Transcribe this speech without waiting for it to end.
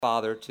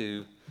Father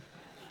to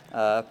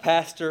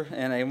pastor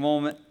in a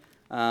moment.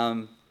 We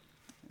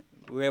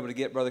were able to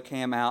get Brother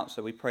Cam out,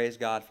 so we praise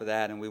God for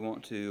that, and we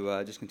want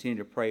to just continue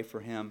to pray for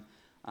him.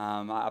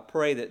 I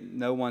pray that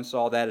no one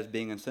saw that as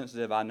being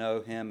insensitive. I know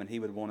him, and he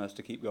would want us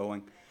to keep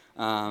going.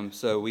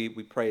 So we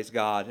praise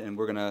God, and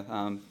we're going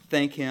to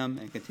thank him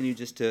and continue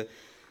just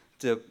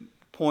to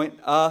point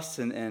us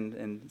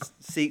and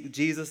seek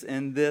Jesus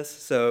in this.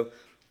 So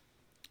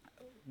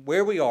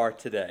where we are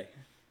today.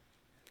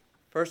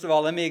 First of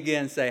all, let me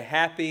again say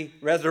Happy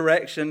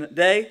Resurrection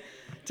Day.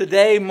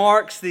 Today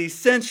marks the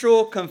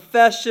central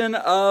confession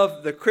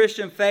of the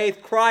Christian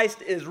faith.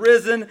 Christ is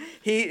risen.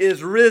 He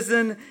is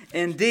risen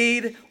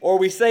indeed. Or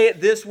we say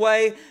it this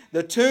way,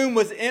 the tomb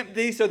was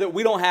empty so that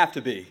we don't have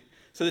to be.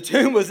 So the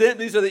tomb was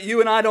empty so that you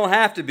and I don't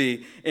have to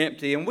be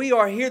empty. And we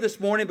are here this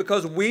morning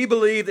because we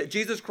believe that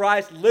Jesus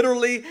Christ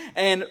literally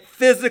and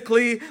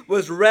physically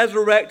was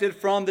resurrected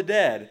from the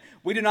dead.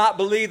 We do not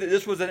believe that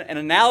this was an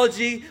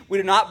analogy. We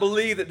do not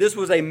believe that this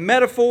was a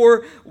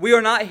metaphor. We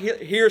are not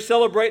here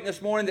celebrating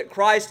this morning that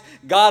Christ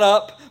got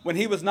up when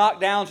he was knocked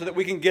down so that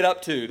we can get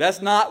up too.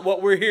 That's not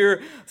what we're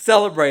here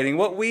celebrating.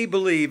 What we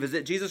believe is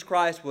that Jesus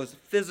Christ was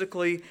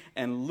physically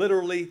and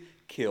literally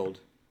killed.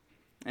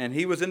 And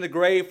he was in the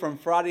grave from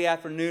Friday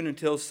afternoon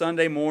until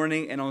Sunday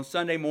morning. And on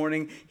Sunday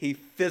morning, he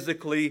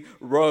physically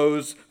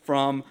rose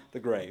from the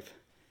grave.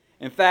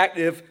 In fact,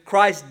 if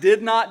Christ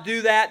did not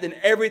do that, then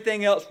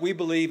everything else we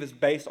believe is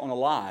based on a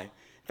lie.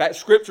 In fact,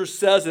 Scripture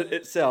says it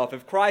itself.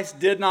 If Christ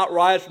did not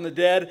rise from the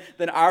dead,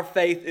 then our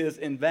faith is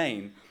in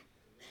vain.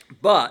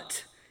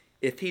 But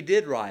if he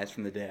did rise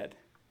from the dead,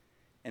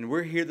 and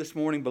we're here this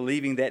morning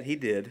believing that he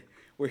did,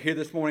 we're here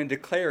this morning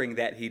declaring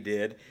that he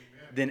did,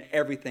 then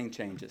everything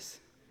changes.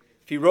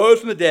 If he rose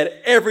from the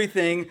dead,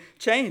 everything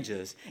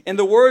changes. In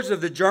the words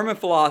of the German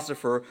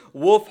philosopher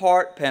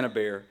Wolfhart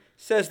Pannenberg,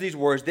 says these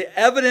words, the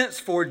evidence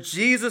for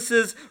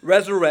Jesus'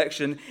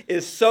 resurrection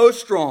is so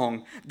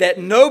strong that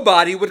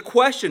nobody would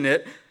question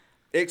it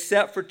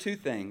except for two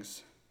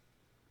things.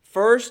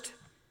 First,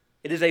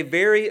 it is a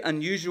very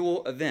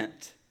unusual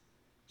event.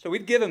 So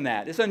we'd give him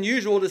that. It's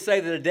unusual to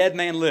say that a dead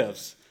man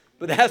lives,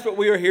 but that's what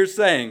we are here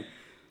saying.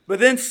 But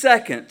then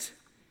second,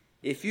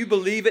 if you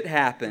believe it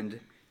happened,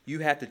 you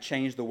have to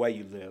change the way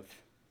you live.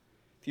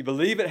 If you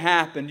believe it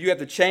happened, you have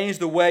to change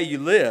the way you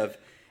live.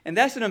 And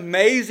that's an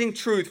amazing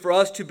truth for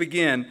us to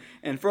begin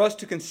and for us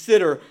to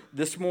consider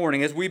this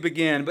morning as we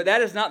begin. But that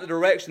is not the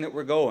direction that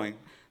we're going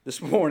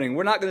this morning.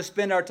 We're not going to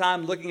spend our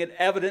time looking at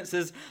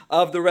evidences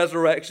of the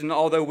resurrection,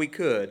 although we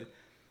could.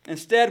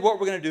 Instead, what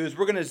we're going to do is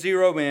we're going to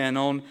zero in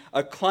on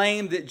a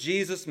claim that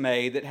Jesus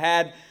made that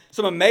had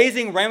some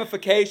amazing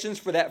ramifications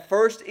for that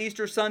first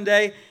Easter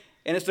Sunday,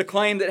 and it's a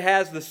claim that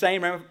has the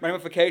same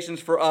ramifications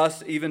for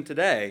us even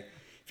today.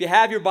 If you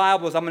have your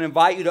Bibles, I'm going to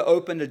invite you to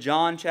open to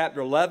John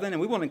chapter 11,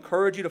 and we want to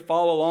encourage you to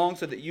follow along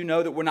so that you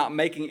know that we're not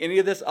making any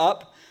of this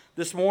up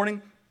this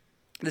morning.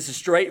 This is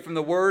straight from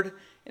the Word.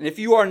 And if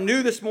you are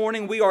new this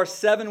morning, we are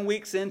 7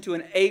 weeks into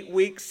an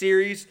 8-week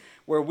series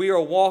where we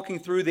are walking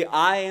through the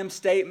I am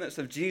statements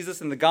of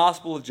Jesus in the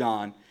Gospel of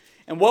John.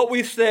 And what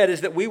we've said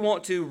is that we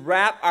want to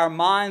wrap our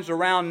minds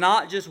around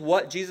not just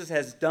what Jesus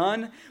has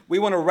done, we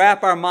want to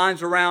wrap our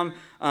minds around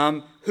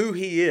who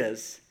he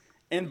is.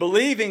 And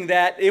believing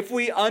that if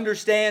we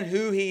understand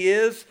who he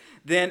is,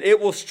 then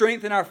it will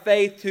strengthen our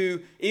faith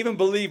to even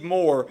believe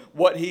more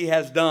what he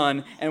has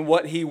done and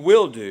what he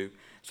will do.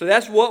 So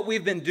that's what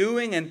we've been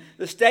doing. And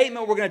the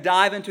statement we're going to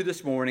dive into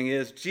this morning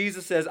is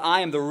Jesus says,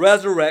 I am the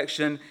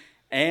resurrection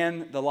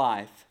and the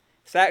life.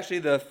 It's actually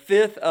the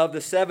fifth of the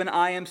 7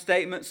 I am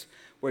statements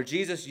where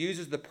Jesus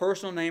uses the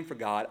personal name for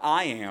God,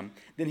 I am.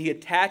 Then he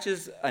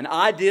attaches an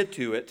idea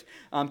to it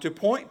to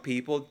point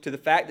people to the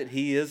fact that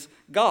he is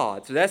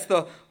God. So that's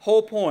the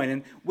whole point.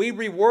 And we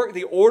rework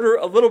the order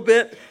a little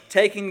bit,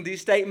 taking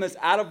these statements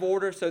out of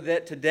order so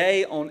that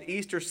today on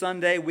Easter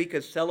Sunday we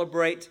could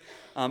celebrate,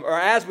 or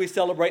as we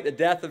celebrate the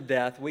death of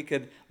death, we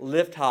could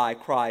lift high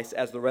Christ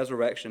as the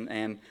resurrection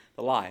and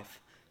the life.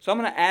 So I'm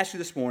going to ask you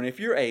this morning, if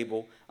you're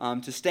able,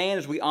 to stand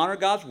as we honor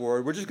God's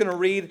Word. We're just going to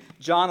read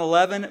John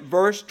 11,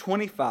 verse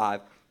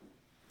 25.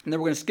 And then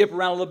we're going to skip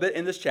around a little bit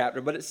in this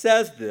chapter. But it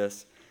says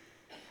this,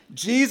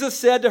 Jesus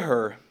said to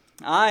her,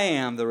 I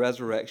am the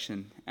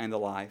resurrection and the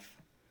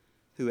life.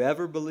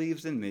 Whoever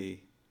believes in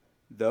me,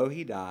 though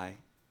he die,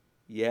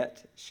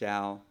 yet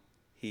shall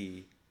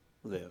he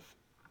live.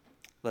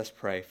 Let's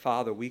pray.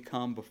 Father, we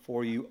come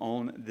before you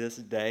on this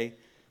day,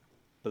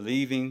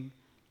 believing,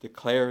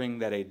 declaring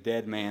that a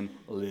dead man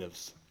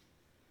lives.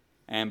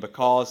 And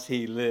because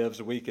he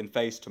lives, we can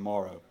face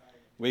tomorrow.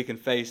 We can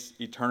face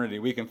eternity.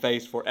 We can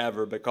face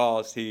forever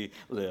because he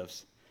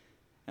lives.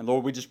 And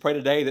Lord, we just pray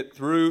today that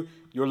through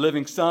your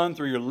living Son,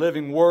 through your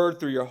living Word,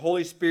 through your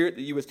Holy Spirit,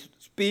 that you would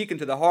speak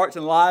into the hearts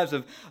and lives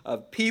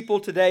of people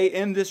today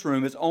in this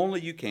room as only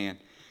you can.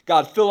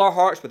 God, fill our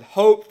hearts with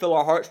hope, fill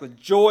our hearts with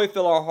joy,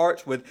 fill our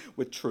hearts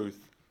with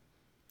truth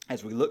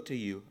as we look to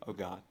you, oh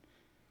God.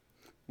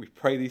 We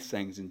pray these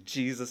things in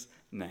Jesus'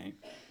 name.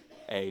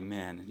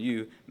 Amen.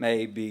 You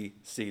may be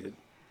seated.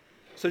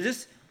 So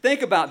just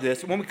Think about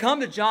this. When we come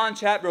to John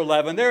chapter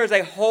 11, there is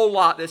a whole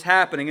lot that's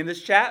happening in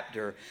this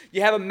chapter.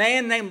 You have a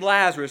man named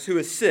Lazarus who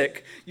is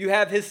sick. You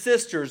have his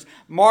sisters,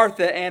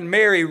 Martha and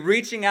Mary,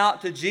 reaching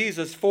out to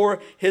Jesus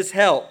for his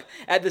help.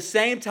 At the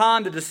same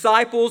time, the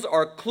disciples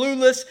are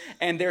clueless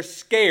and they're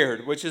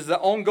scared, which is the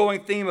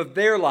ongoing theme of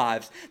their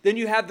lives. Then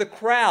you have the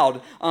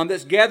crowd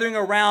that's gathering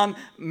around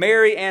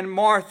Mary and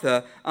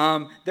Martha.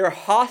 They're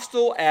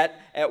hostile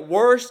at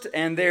worst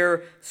and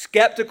they're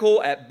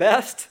skeptical at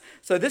best.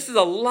 So this is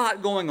a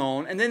lot going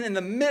on. And then in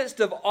the midst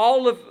of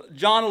all of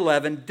John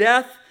 11,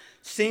 death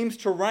seems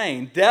to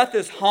reign. Death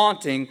is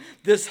haunting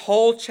this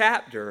whole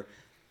chapter.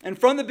 And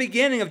from the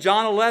beginning of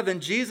John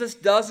 11, Jesus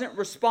doesn't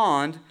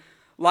respond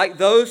like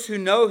those who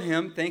know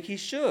him think he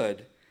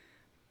should.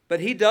 But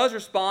he does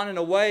respond in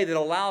a way that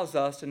allows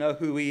us to know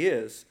who he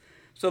is.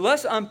 So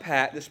let's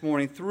unpack this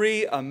morning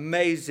three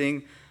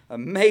amazing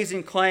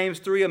claims,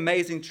 three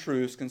amazing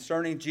truths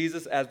concerning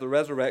Jesus as the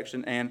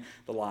resurrection and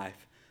the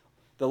life.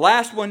 The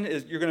last one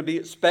is you're going to be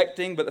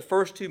expecting, but the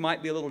first two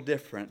might be a little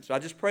different. So I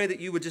just pray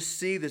that you would just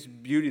see this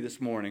beauty this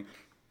morning.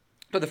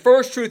 But the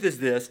first truth is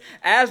this: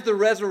 as the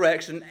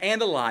resurrection and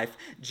the life,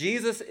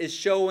 Jesus is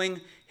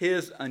showing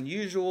his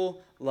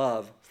unusual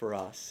love for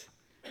us.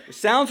 It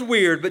sounds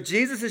weird, but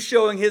Jesus is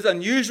showing his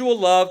unusual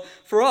love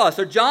for us.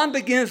 So John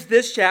begins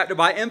this chapter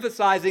by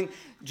emphasizing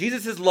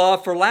Jesus'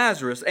 love for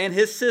Lazarus and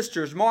his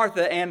sisters,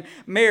 Martha and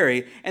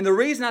Mary. And the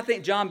reason I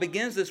think John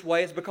begins this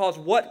way is because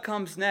what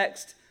comes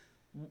next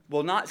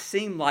will not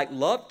seem like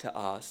love to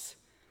us.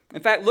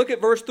 In fact, look at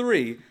verse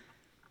 3.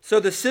 So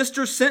the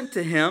sisters sent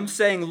to him,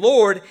 saying,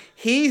 Lord,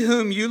 he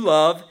whom you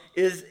love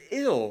is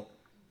ill.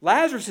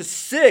 Lazarus is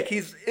sick.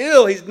 He's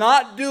ill. He's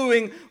not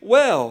doing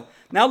well.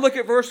 Now look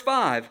at verse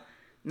 5.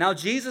 Now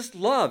Jesus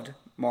loved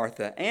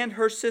Martha and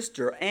her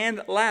sister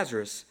and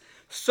Lazarus.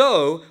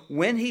 So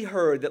when he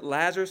heard that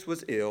Lazarus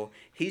was ill,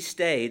 he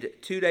stayed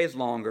 2 days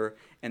longer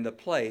in the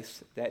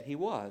place that he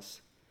was.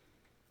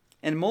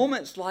 In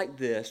moments like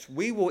this,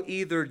 we will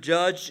either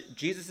judge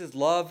Jesus'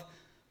 love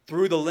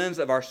through the lens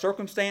of our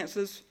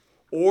circumstances,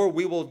 or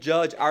we will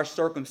judge our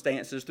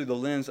circumstances through the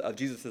lens of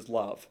Jesus'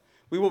 love.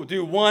 We will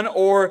do one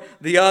or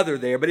the other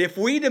there. But if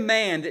we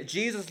demand that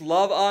Jesus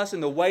love us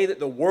in the way that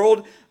the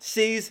world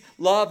sees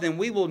love, then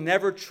we will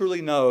never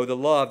truly know the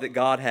love that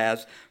God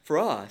has for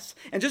us.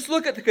 And just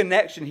look at the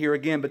connection here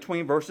again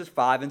between verses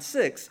 5 and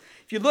 6.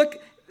 If you look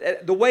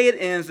at the way it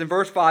ends in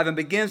verse 5 and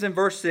begins in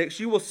verse 6,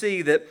 you will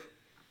see that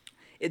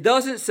it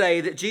doesn't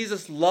say that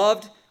Jesus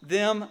loved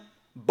them,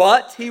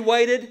 but he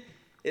waited.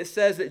 It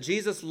says that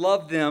Jesus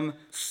loved them,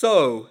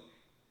 so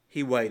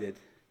he waited.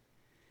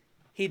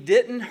 He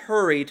didn't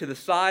hurry to the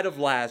side of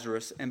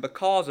Lazarus, and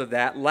because of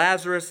that,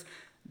 Lazarus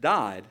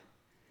died.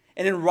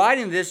 And in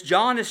writing this,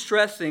 John is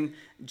stressing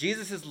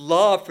Jesus'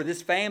 love for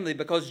this family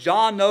because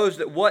John knows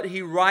that what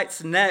he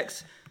writes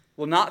next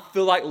will not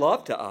feel like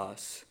love to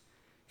us.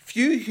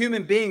 Few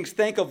human beings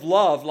think of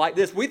love like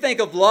this. We think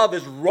of love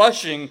as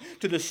rushing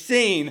to the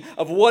scene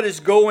of what is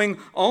going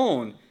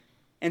on.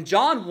 And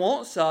John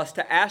wants us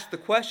to ask the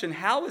question,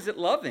 how is it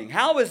loving?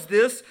 How is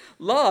this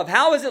love?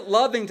 How is it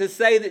loving to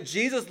say that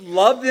Jesus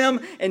loved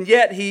them and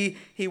yet he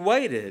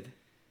waited?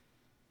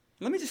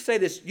 Let me just say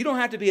this. You don't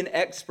have to be an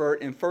expert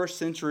in first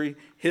century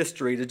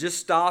history to just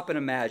stop and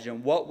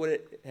imagine what would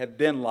it have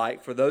been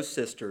like for those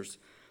sisters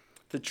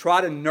to try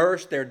to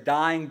nurse their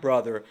dying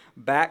brother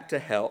back to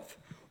health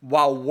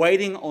while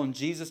waiting on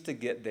Jesus to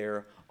get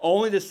there,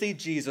 only to see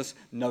Jesus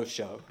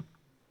no-show.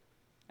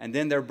 And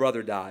then their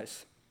brother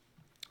dies.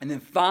 And then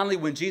finally,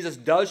 when Jesus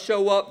does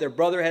show up, their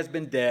brother has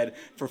been dead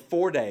for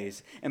 4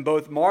 days. And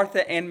both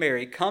Martha and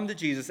Mary come to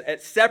Jesus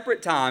at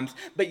separate times,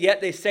 but yet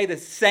they say the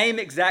same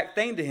exact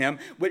thing to him,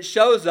 which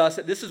shows us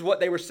that this is what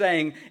they were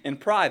saying in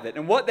private.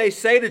 And what they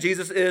say to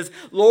Jesus is,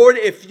 Lord,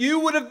 if you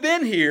would have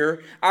been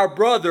here, our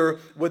brother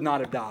would not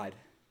have died.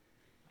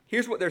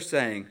 Here's what they're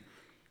saying.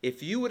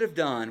 If you would have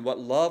done what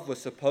love was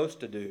supposed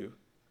to do,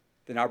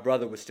 then our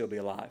brother would still be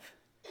alive.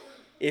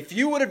 If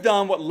you would have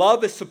done what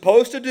love is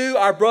supposed to do,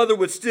 our brother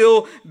would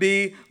still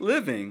be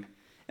living.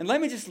 And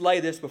let me just lay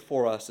this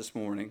before us this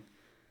morning.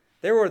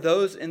 There are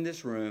those in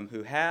this room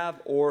who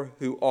have or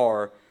who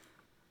are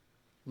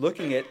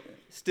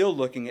still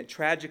looking at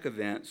tragic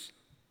events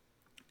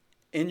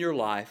in your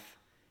life,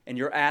 and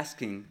you're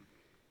asking,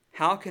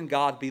 how can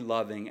God be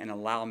loving and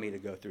allow me to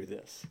go through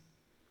this?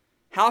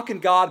 How can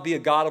God be a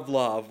God of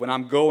love when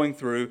I'm going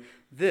through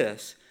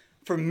this?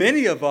 For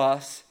many of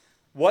us,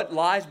 what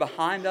lies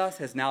behind us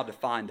has now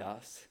defined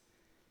us.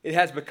 It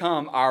has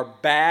become our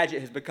badge. It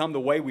has become the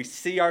way we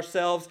see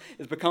ourselves.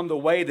 It's become the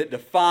way that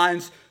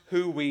defines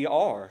who we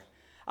are.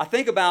 I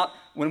think about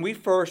when we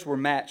first were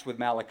matched with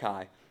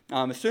Malachi.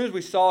 As soon as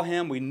we saw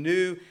him, we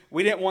knew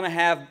we didn't want to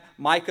have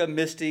Micah,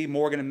 Misty,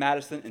 Morgan, and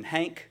Madison, and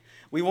Hank.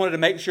 We wanted to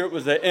make sure it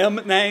was an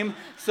M name.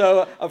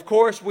 So, of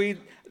course, we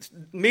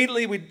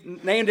immediately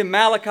named him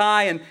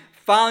Malachi, and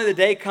finally the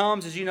day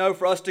comes, as you know,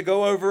 for us to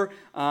go over.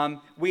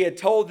 We had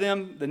told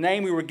them the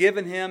name we were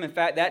giving him. In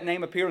fact, that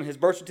name appeared on his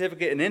birth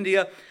certificate in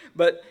India.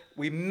 But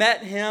we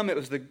met him. It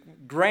was the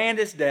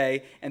grandest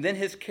day. And then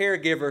his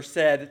caregiver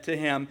said to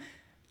him,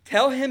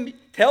 Tell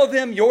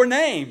them your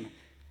name.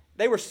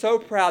 They were so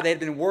proud they had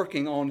been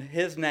working on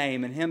his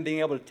name and him being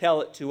able to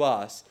tell it to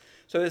us.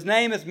 So his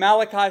name is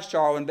Malachi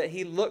Sharwin, but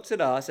he looks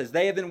at us as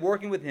they have been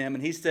working with him,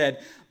 and he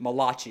said,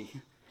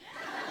 Malachi.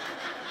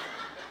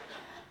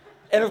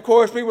 And of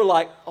course, we were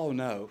like, oh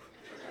no.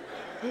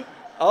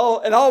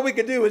 Oh, and all we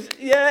could do was,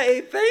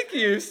 yay, thank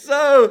you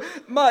so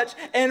much.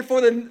 And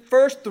for the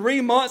first 3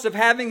 months of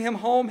having him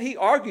home, he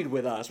argued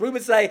with us. We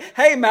would say,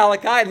 hey,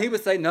 Malachi, and he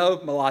would say, no,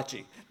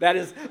 Malachi. That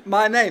is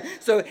my name.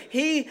 So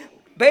he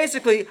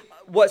basically,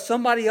 what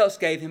somebody else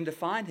gave him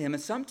defined him,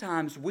 and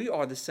sometimes we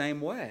are the same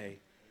way.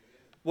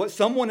 What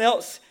someone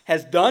else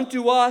has done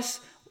to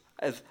us,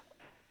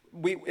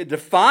 it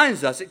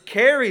defines us, it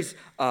carries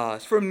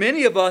us. For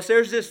many of us,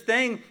 there's this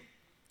thing,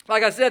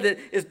 like I said, that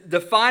is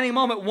defining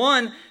moment.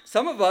 One,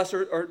 some of us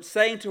are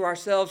saying to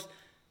ourselves,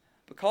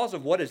 because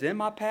of what is in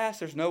my past,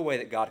 there's no way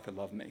that God could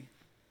love me.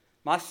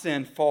 My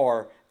sin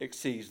far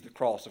exceeds the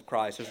cross of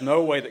Christ. There's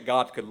no way that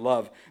God could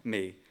love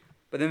me.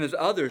 But then there's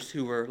others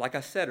who are, like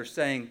I said, are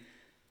saying,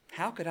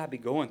 how could I be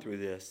going through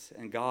this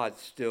and God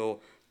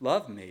still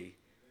love me?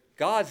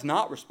 God's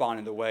not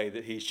responding the way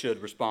that he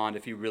should respond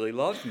if he really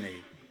loves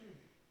me.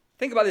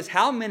 Think about this.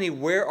 How many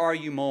where are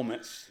you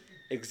moments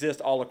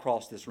exist all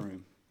across this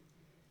room?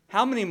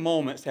 How many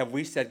moments have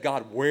we said,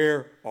 God,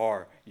 where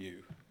are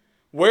you?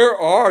 Where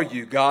are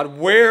you, God?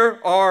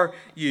 Where are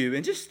you?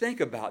 And just think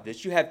about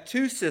this. You have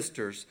two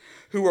sisters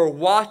who are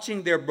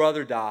watching their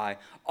brother die.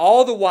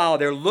 All the while,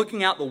 they're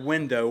looking out the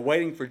window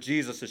waiting for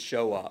Jesus to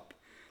show up.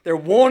 They're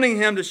wanting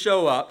him to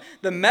show up.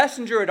 The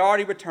messenger had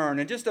already returned.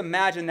 And just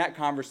imagine that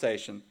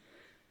conversation.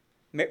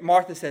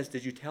 Martha says,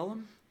 did you tell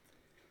him?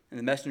 And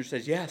the messenger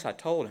says, yes, I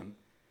told him.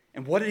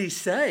 And what did he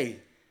say?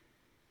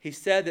 He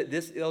said that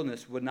this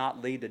illness would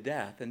not lead to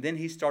death. And then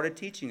he started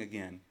teaching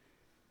again.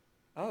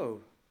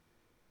 Oh,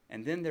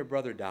 and then their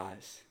brother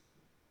dies.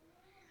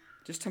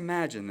 Just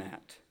imagine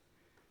that.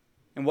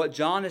 And what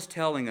John is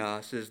telling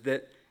us is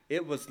that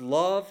it was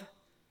love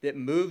that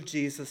moved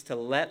Jesus to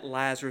let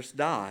Lazarus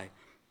die.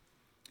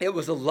 It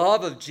was the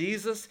love of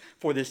Jesus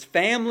for this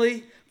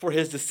family, for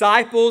his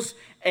disciples,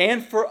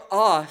 and for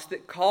us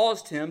that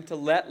caused him to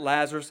let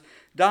Lazarus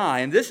die.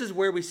 And this is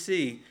where we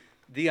see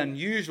the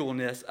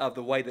unusualness of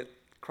the way that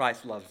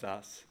Christ loves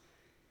us.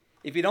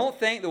 If you don't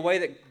think the way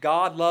that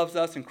God loves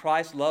us and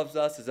Christ loves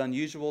us is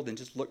unusual, then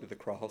just look to the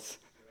cross.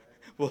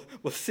 We'll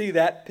see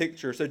that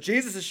picture. So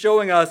Jesus is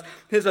showing us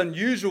his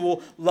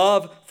unusual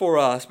love for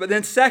us. But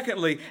then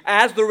secondly,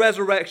 as the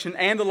resurrection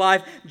and the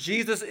life,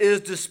 Jesus is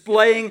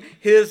displaying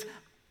his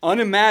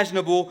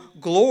unimaginable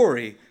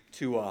glory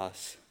to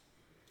us.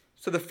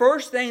 So the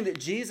first thing that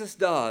Jesus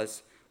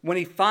does when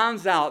he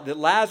finds out that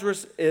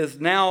Lazarus is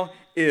now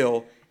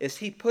ill is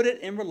he put it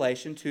in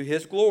relation to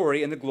his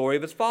glory and the glory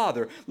of his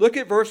Father. Look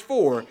at verse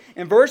 4.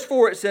 In verse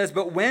 4 it says,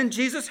 but when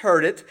Jesus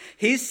heard it,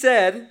 he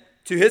said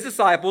to his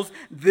disciples,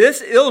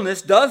 this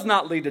illness does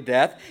not lead to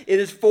death. It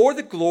is for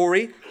the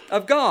glory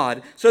of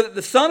God, so that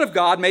the Son of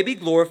God may be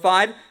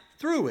glorified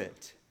through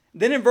it.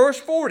 Then in verse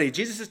 40,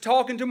 Jesus is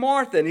talking to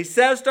Martha, and he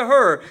says to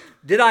her,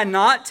 did I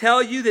not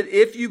tell you that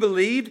if you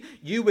believed,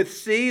 you would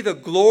see the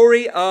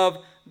glory of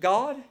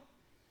God?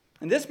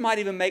 And this might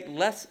even make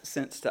less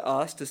sense to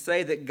us to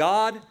say that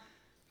God,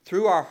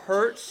 through our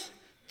hurts,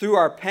 through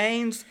our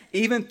pains,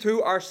 even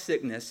through our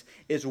sickness,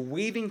 is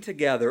weaving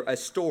together a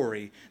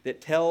story that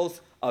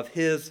tells of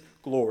his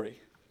glory.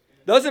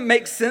 Doesn't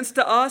make sense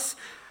to us?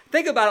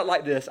 Think about it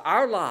like this.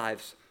 Our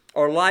lives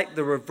are like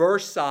the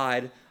reverse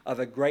side of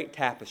a great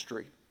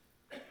tapestry.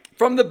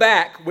 From the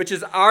back, which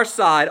is our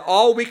side,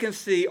 all we can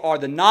see are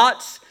the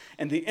knots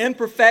and the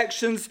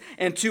imperfections,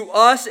 and to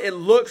us it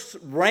looks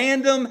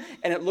random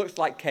and it looks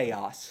like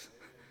chaos.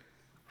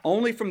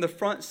 Only from the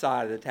front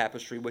side of the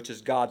tapestry, which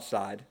is God's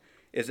side,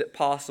 is it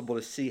possible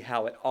to see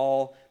how it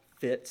all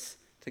fits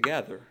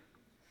together.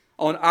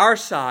 On our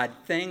side,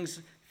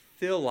 things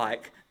feel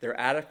like they're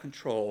out of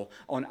control.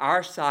 On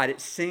our side, it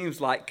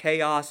seems like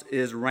chaos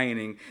is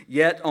reigning.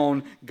 Yet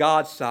on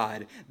God's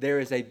side, there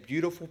is a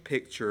beautiful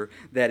picture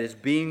that is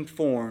being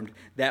formed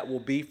that will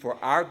be for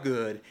our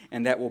good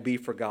and that will be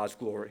for God's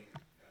glory.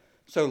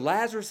 So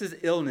Lazarus'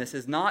 illness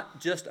is not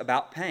just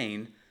about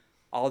pain,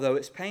 although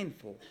it's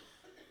painful.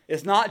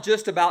 It's not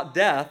just about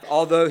death,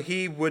 although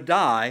he would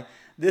die.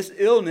 This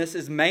illness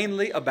is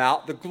mainly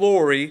about the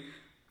glory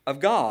of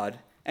God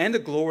and the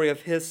glory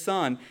of his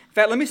Son. In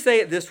fact, let me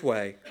say it this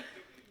way.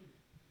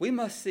 We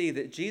must see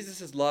that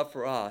Jesus' love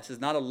for us is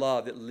not a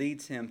love that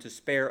leads him to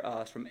spare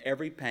us from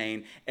every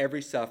pain,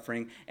 every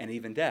suffering, and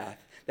even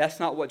death. That's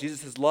not what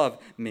Jesus' love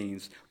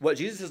means. What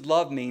Jesus'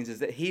 love means is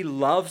that he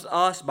loves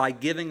us by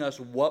giving us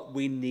what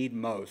we need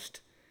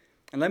most.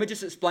 And let me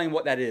just explain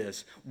what that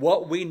is.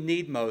 What we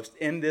need most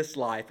in this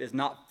life is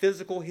not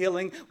physical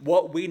healing.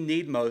 What we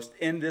need most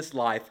in this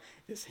life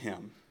is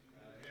him.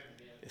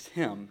 It's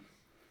him.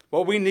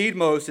 What we need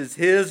most is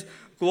his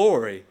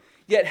glory.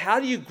 Yet how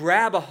do you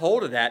grab a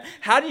hold of that?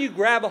 How do you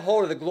grab a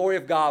hold of the glory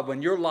of God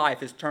when your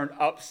life is turned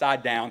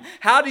upside down?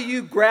 How do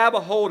you grab a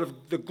hold of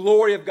the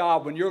glory of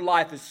God when your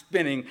life is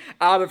spinning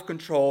out of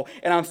control?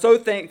 And I'm so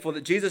thankful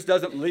that Jesus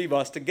doesn't leave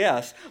us to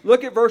guess.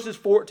 Look at verses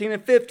 14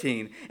 and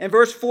 15. In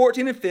verse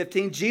 14 and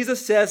 15,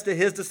 Jesus says to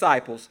his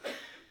disciples,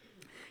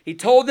 he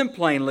told them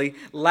plainly,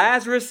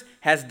 Lazarus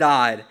has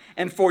died,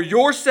 and for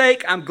your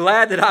sake I'm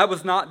glad that I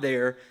was not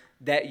there,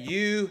 that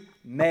you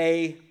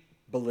may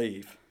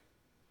believe.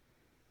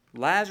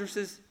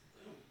 Lazarus'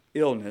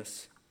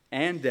 illness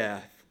and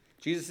death,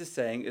 Jesus is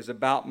saying, is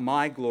about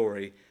my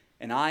glory,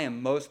 and I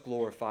am most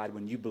glorified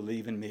when you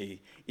believe in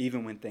me,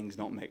 even when things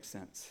don't make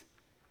sense.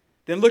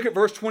 Then look at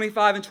verse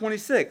 25 and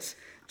 26.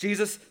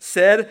 Jesus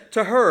said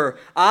to her,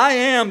 I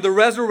am the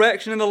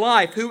resurrection and the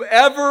life.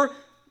 Whoever,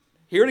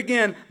 hear it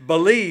again,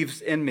 believes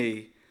in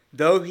me,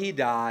 though he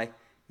die,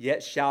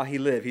 yet shall he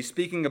live. He's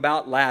speaking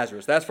about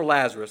Lazarus. That's for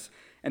Lazarus.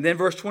 And then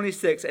verse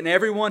 26, and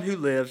everyone who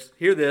lives,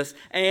 hear this,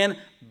 and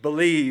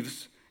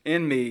believes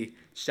in me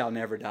shall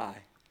never die.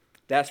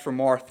 That's for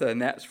Martha and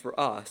that's for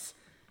us.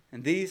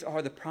 And these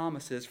are the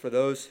promises for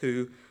those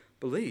who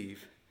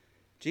believe.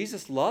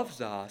 Jesus loves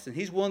us and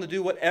he's willing to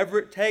do whatever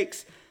it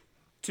takes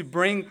to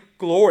bring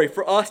glory,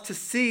 for us to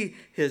see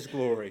his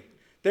glory.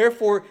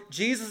 Therefore,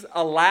 Jesus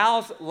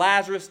allows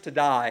Lazarus to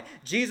die.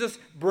 Jesus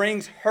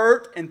brings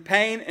hurt and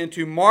pain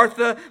into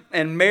Martha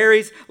and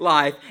Mary's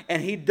life,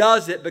 and he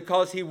does it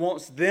because he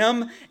wants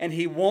them and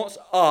he wants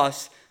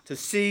us to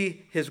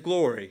see his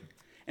glory.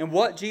 And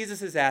what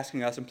Jesus is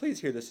asking us, and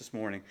please hear this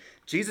morning,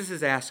 Jesus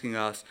is asking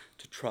us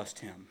to trust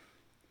him.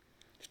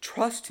 To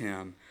trust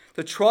him.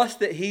 To trust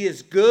that he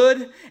is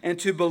good and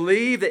to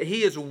believe that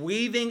he is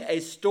weaving a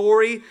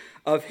story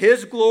of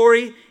his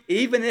glory,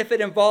 even if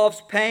it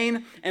involves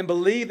pain, and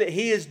believe that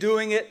he is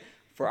doing it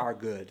for our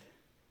good.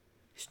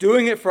 He's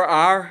doing it for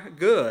our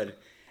good.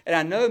 And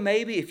I know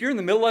maybe if you're in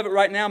the middle of it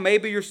right now,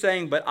 maybe you're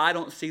saying, but I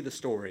don't see the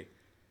story.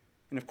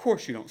 And of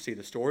course you don't see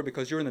the story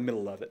because you're in the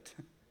middle of it.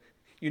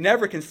 You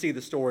never can see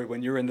the story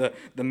when you're in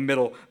the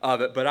middle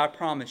of it. But I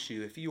promise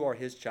you, if you are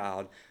his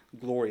child,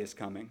 glory is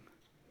coming.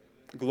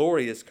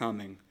 Glory is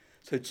coming.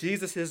 So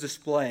Jesus is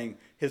displaying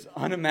his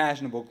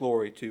unimaginable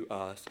glory to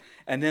us.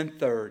 And then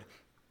third,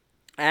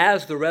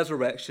 as the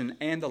resurrection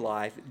and the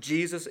life,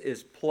 Jesus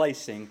is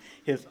placing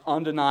his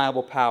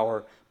undeniable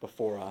power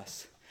before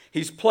us.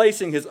 He's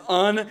placing his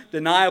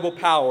undeniable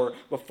power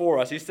before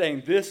us. He's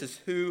saying, this is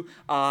who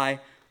I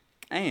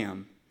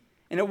am.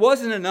 And it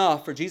wasn't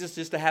enough for Jesus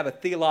just to have a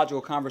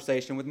theological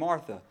conversation with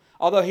Martha.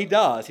 Although he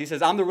does. He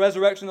says, I'm the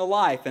resurrection and the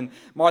life. And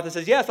Martha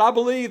says, yes, I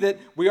believe that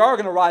we are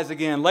going to rise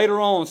again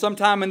later on,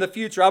 sometime in the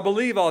future. I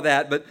believe all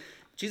that. But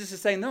Jesus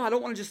is saying, no, I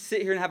don't want to just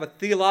sit here and have a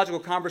theological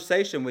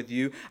conversation with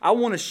you. I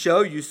want to show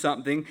you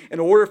something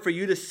in order for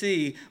you to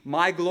see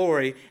my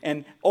glory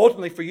and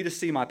ultimately for you to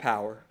see my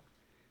power.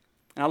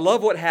 And I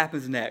love what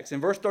happens next.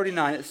 In verse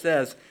 39, it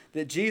says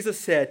that Jesus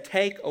said,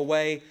 take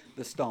away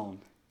the stone.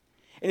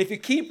 And if you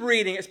keep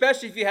reading,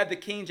 especially if you have the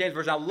King James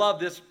Version, I love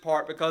this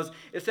part because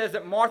it says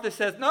that Martha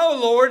says, no,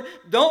 Lord,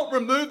 don't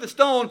remove the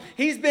stone.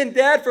 He's been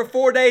dead for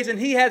 4 days and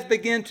he has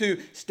begun to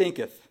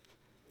stinketh.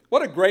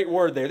 What a great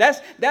word there.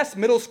 That's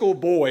middle school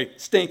boy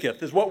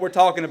stinketh is what we're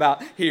talking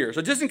about here.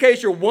 So just in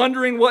case you're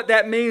wondering what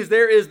that means,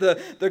 there is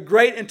the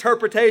great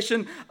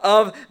interpretation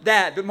of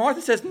that. But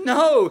Martha says,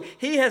 no,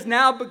 he has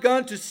now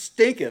begun to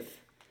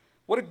stinketh.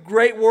 What a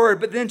great word.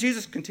 But then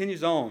Jesus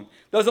continues on.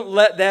 Doesn't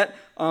let that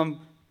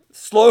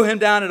slow him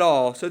down at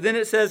all. So then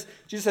it says,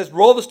 Jesus says,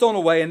 roll the stone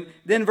away. And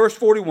then verse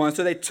 41,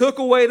 so they took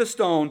away the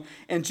stone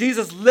and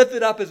Jesus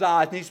lifted up his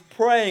eyes and he's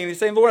praying and he's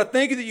saying, Lord, I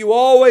thank you that you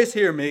always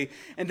hear me.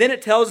 And then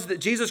it tells us that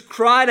Jesus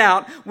cried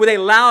out with a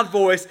loud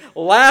voice,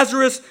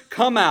 Lazarus,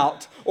 come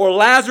out, or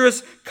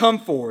Lazarus, come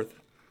forth.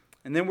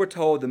 And then we're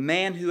told the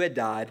man who had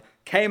died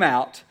came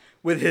out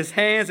with his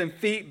hands and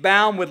feet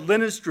bound with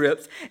linen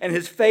strips and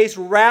his face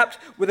wrapped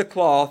with a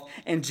cloth.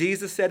 And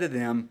Jesus said to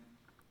them,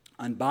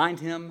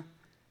 unbind him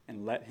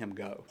and let him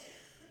go.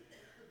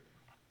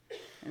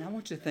 And I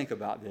want you to think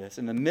about this.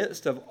 In the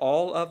midst of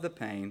all of the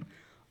pain,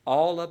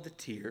 all of the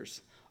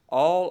tears,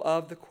 all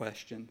of the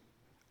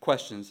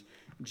questions,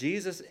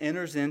 Jesus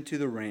enters into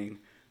the ring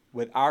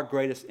with our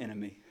greatest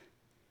enemy,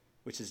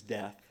 which is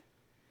death.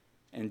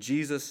 And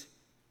Jesus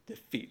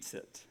defeats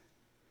it.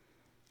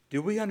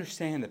 Do we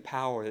understand the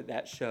power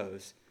that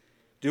shows?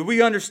 Do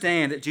we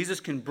understand that Jesus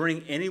can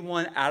bring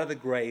anyone out of the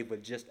grave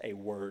with just a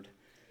word?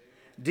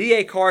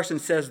 D.A. Carson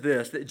says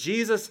this, that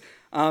Jesus,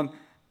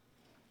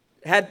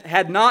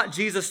 had not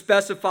Jesus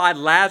specified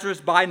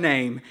Lazarus by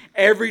name,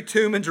 every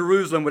tomb in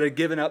Jerusalem would have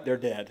given up their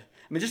dead.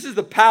 I mean, this is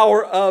the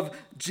power of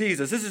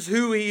Jesus. This is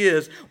who he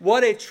is.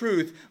 What a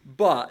truth.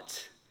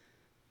 But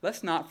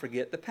let's not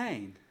forget the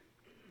pain.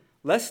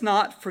 Let's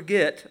not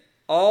forget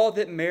all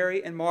that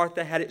Mary and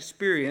Martha had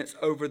experienced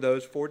over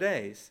those 4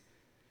 days.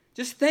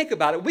 Just think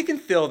about it. We can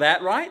feel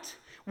that, right?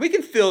 We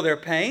can feel their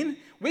pain.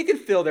 We can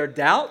feel their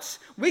doubts.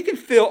 We can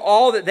feel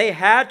all that they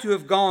had to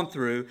have gone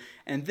through.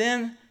 And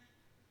then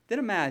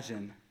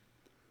imagine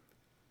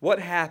what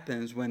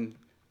happens when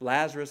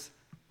Lazarus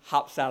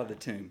hops out of the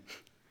tomb.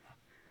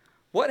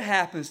 What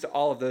happens to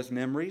all of those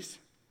memories?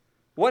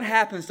 What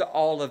happens to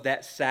all of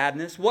that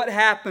sadness? What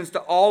happens to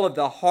all of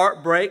the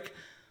heartbreak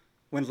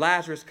when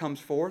Lazarus comes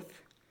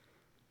forth?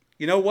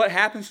 You know what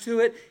happens to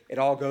it? It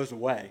all goes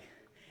away.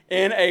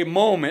 In a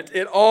moment,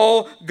 it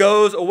all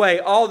goes away.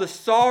 All the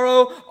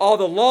sorrow, all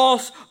the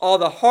loss, all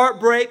the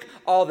heartbreak,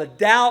 all the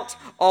doubt,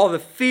 all the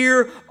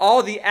fear,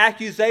 all the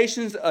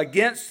accusations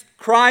against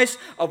Christ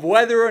of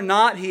whether or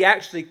not he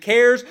actually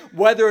cares,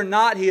 whether or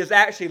not he is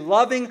actually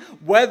loving,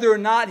 whether or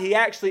not he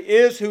actually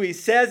is who he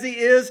says he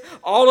is.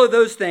 All of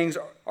those things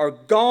are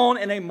gone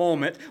in a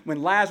moment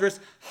when Lazarus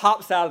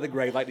hops out of the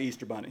grave like the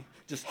Easter Bunny.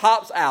 Just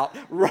hops out,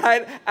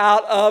 right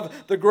out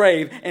of the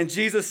grave. And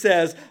Jesus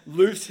says,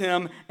 loose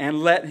him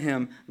and let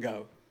him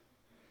go.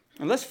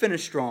 And let's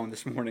finish strong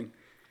this morning.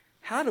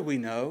 How do we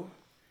know?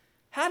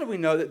 How do we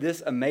know that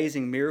this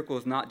amazing miracle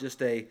is not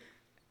just a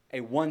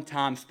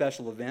one-time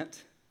special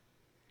event?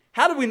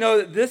 How do we know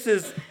that this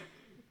is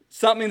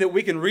something that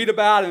we can read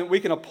about and we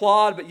can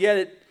applaud, but yet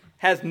it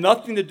has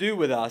nothing to do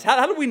with us?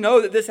 How do we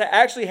know that this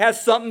actually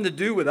has something to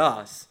do with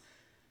us?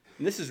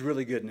 And this is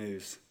really good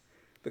news.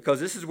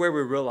 Because this is where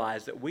we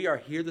realize that we are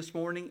here this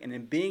morning, and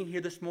in being here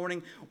this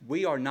morning,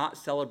 we are not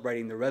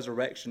celebrating the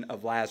resurrection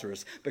of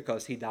Lazarus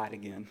because he died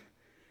again.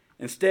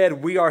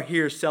 Instead, we are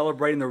here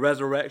celebrating the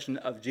resurrection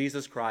of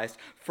Jesus Christ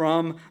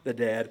from the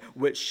dead,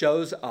 which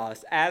shows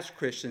us as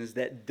Christians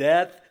that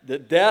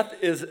death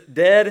is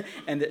dead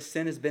and that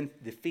sin has been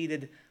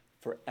defeated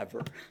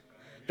forever.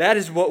 That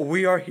is what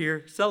we are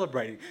here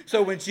celebrating.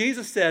 So when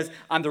Jesus says,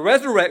 I'm the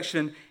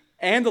resurrection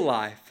and the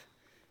life,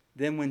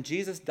 then when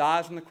Jesus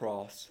dies on the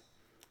cross,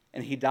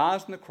 and he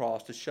dies on the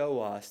cross to show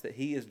us that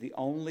he is the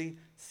only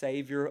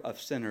Savior of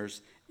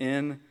sinners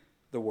in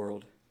the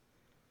world.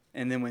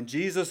 And then when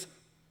Jesus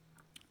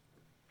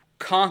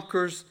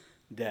conquers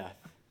death,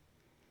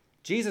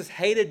 Jesus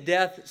hated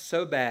death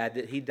so bad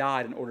that he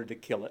died in order to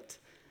kill it.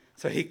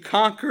 So he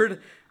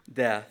conquered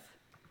death.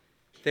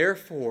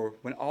 Therefore,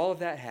 when all of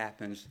that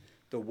happens,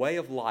 the way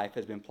of life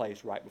has been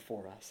placed right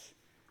before us.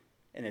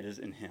 And it is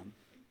in him.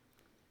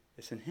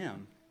 It's in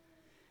him.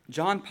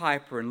 John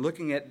Piper, in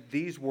looking at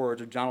these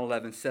words of John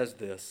 11, says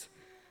this.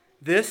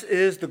 This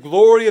is the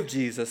glory of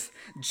Jesus.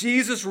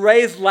 Jesus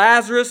raised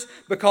Lazarus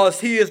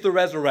because he is the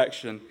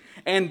resurrection.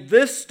 And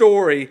this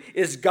story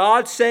is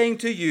God saying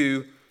to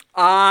you,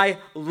 I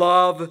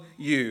love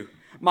you.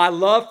 My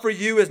love for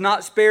you is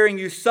not sparing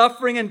you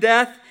suffering and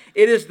death.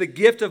 It is the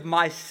gift of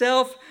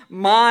myself,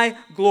 my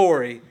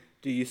glory.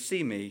 Do you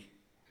see me?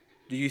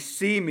 Do you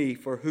see me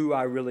for who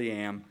I really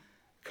am?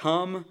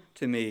 Come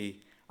to me.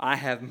 I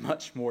have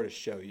much more to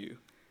show you.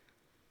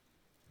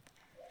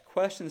 The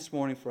question this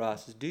morning for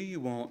us is, do you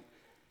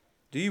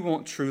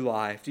want true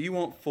life? Do you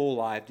want full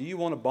life? Do you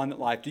want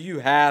abundant life? Do you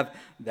have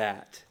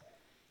that?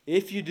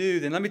 If you do,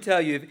 then let me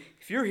tell you,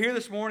 if you're here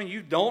this morning,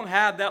 you don't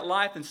have that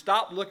life, then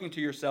stop looking to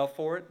yourself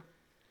for it.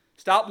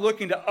 Stop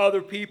looking to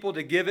other people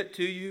to give it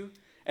to you,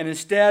 and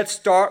instead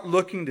start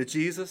looking to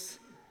Jesus.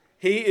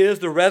 He is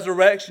the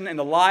resurrection and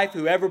the life.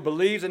 Whoever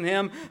believes in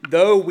him,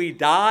 though we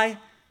die,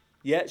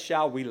 yet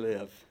shall we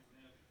live.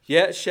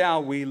 Yet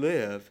shall we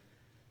live.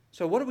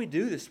 So what do we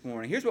do this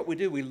morning? Here's what we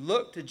do. We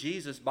look to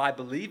Jesus by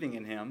believing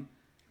in him,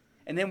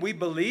 and then we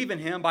believe in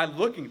him by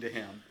looking to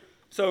him.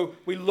 So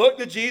we look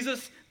to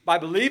Jesus by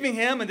believing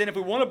him, and then if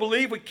we want to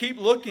believe, we keep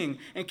looking,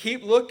 and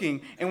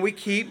we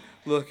keep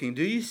looking.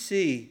 Do you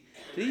see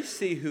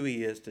who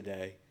he is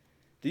today?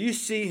 Do you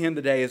see him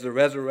today as the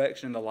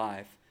resurrection and the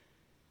life?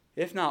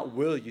 If not,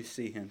 will you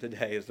see him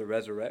today as the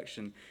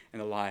resurrection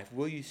and the life?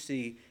 Will you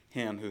see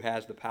him who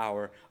has the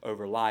power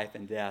over life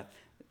and death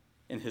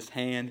in his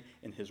hand,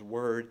 in his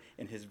word,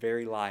 in his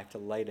very life to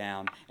lay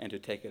down and to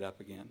take it up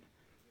again?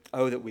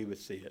 Oh, that we would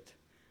see it.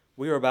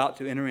 We are about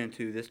to enter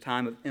into this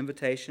time of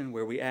invitation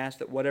where we ask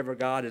that whatever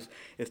God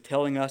is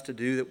telling us to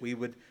do, that we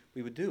would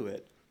do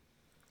it.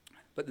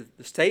 But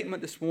the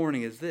statement this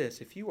morning is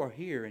this: if you are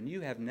here and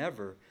you have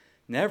never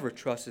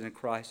trusted in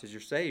Christ as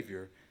your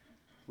Savior,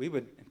 we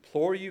would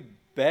implore you,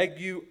 beg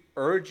you,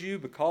 urge you,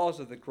 because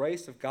of the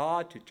grace of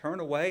God, to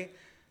turn away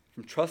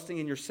from trusting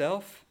in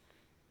yourself.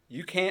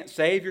 You can't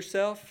save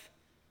yourself.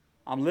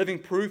 I'm living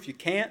proof you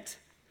can't.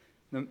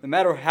 No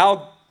matter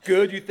how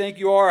good you think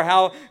you are, or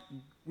how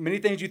many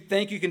things you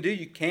think you can do,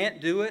 you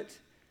can't do it.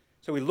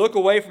 So we look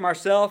away from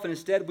ourselves, and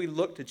instead we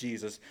look to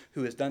Jesus,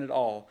 who has done it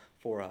all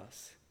for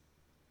us.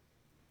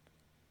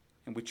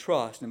 And we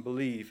trust and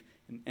believe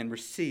and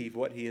receive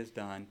what he has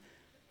done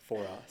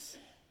for us.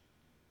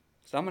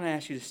 So I'm going to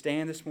ask you to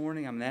stand this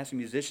morning. I'm going to ask the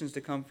musicians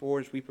to come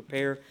forward as we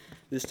prepare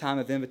this time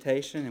of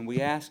invitation. And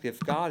we ask,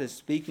 if God is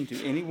speaking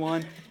to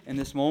anyone in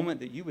this moment,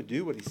 that you would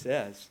do what he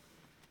says.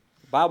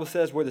 The Bible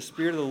says where the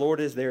Spirit of the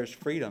Lord is, there is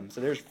freedom. So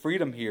there's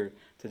freedom here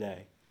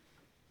today.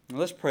 Now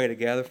let's pray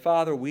together.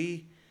 Father,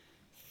 we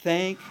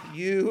thank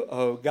you,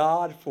 oh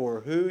God,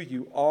 for who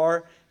you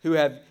are,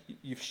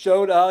 you've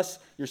showed us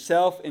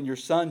yourself in your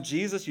Son,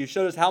 Jesus. You've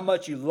showed us how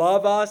much you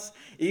love us,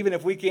 even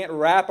if we can't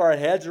wrap our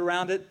heads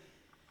around it.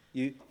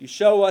 You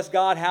show us,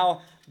 God,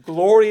 how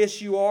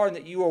glorious you are and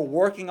that you are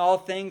working all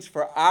things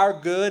for our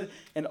good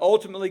and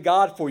ultimately,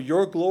 God, for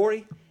your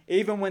glory.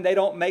 Even when they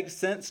don't make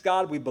sense,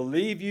 God, we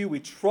believe you. We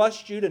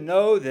trust you to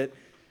know that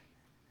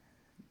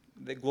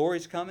glory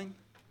is coming.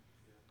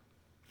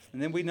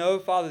 And then we know,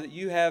 Father, that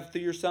you have,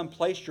 through your Son,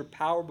 placed your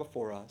power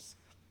before us.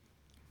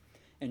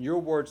 And your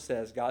word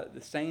says, God, that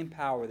the same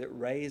power that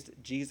raised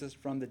Jesus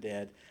from the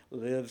dead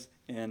lives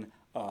in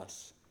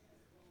us.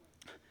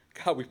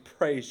 God, we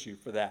praise you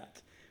for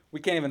that. We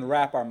can't even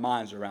wrap our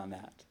minds around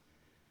that.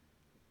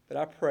 But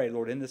I pray,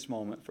 Lord, in this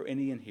moment, for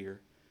any in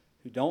here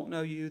who don't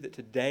know you, that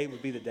today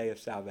would be the day of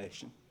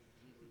salvation.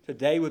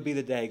 Today would be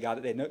the day, God,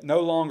 that they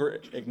no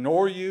longer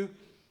ignore you.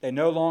 They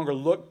no longer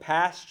look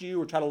past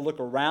you or try to look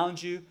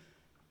around you.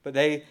 But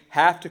they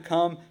have to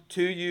come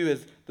to you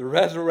as the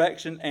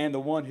resurrection and the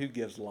one who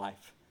gives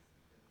life.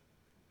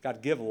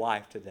 God, give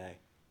life today.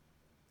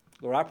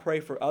 Lord, I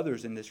pray for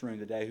others in this room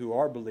today who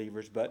are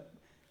believers, but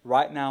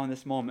right now in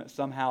this moment,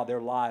 somehow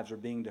their lives are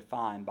being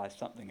defined by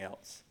something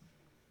else.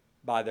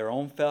 By their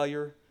own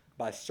failure,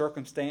 by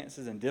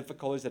circumstances and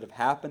difficulties that have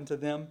happened to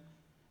them.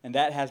 And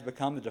that has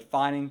become the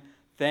defining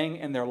thing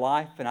in their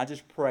life. And I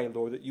just pray,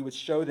 Lord, that you would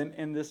show them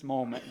in this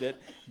moment that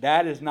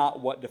that is not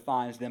what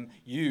defines them.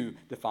 You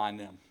define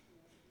them.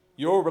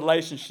 Your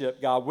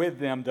relationship, God, with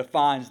them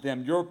defines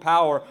them. Your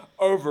power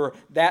over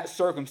that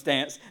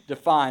circumstance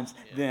defines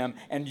them.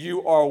 And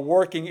you are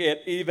working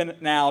it even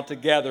now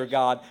together,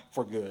 God,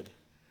 for good.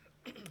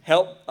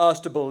 Help us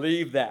to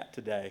believe that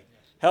today.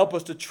 Help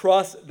us to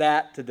trust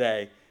that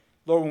today.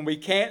 Lord, when we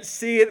can't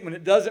see it, when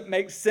it doesn't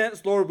make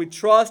sense, Lord, we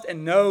trust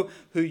and know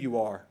who you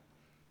are.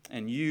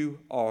 And you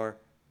are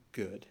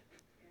good.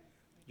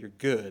 You're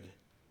good.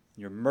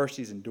 Your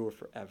mercies endure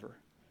forever.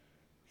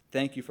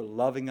 Thank you for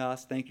loving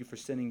us. Thank you for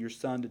sending your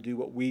Son to do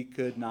what we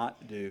could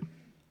not do.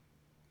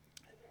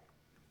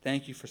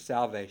 Thank you for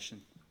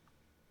salvation.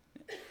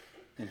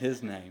 In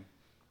his name,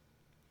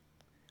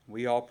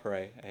 we all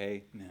pray,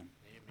 amen.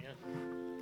 Amen.